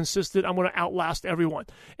going to be consistent. I'm going to outlast everyone.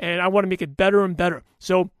 And I want to make it better and better.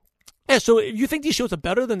 So if you think these shows are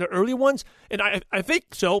better than the early ones, and I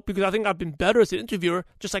think so, because I think I've been better as an interviewer,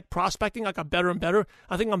 just like prospecting, I got better and better.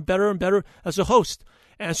 I think I'm better and better as a host.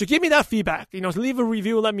 And so give me that feedback. Leave a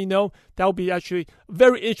review and let me know. That will be actually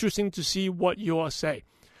very interesting to see what you all say.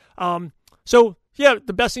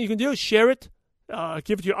 The best thing you can do is share it.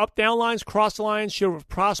 Give it to your up-down lines, cross lines, share with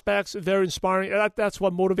prospects. Very inspiring. That's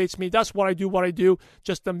what motivates me. That's what I do.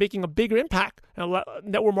 Just making a bigger impact. And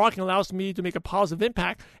network marketing allows me to make a positive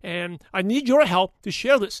impact. And I need your help to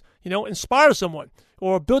share this. Inspire someone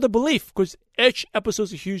or build a belief, because each episode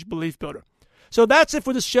is a huge belief builder. So that's it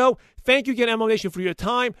for this show. Thank you again, MLM Nation, for your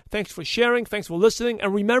time. Thanks for sharing. Thanks for listening.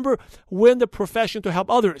 And remember, we're in the profession to help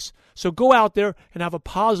others. So go out there and have a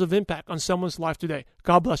positive impact on someone's life today.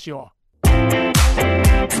 God bless you all.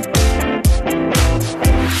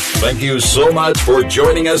 Thank you so much for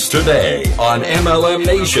joining us today on MLM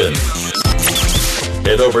Nation.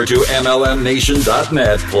 Head over to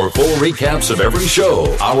MLMNation.net for full recaps of every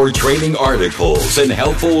show, our training articles, and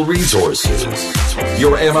helpful resources.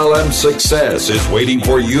 Your MLM success is waiting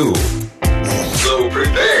for you. So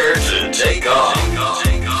prepare to take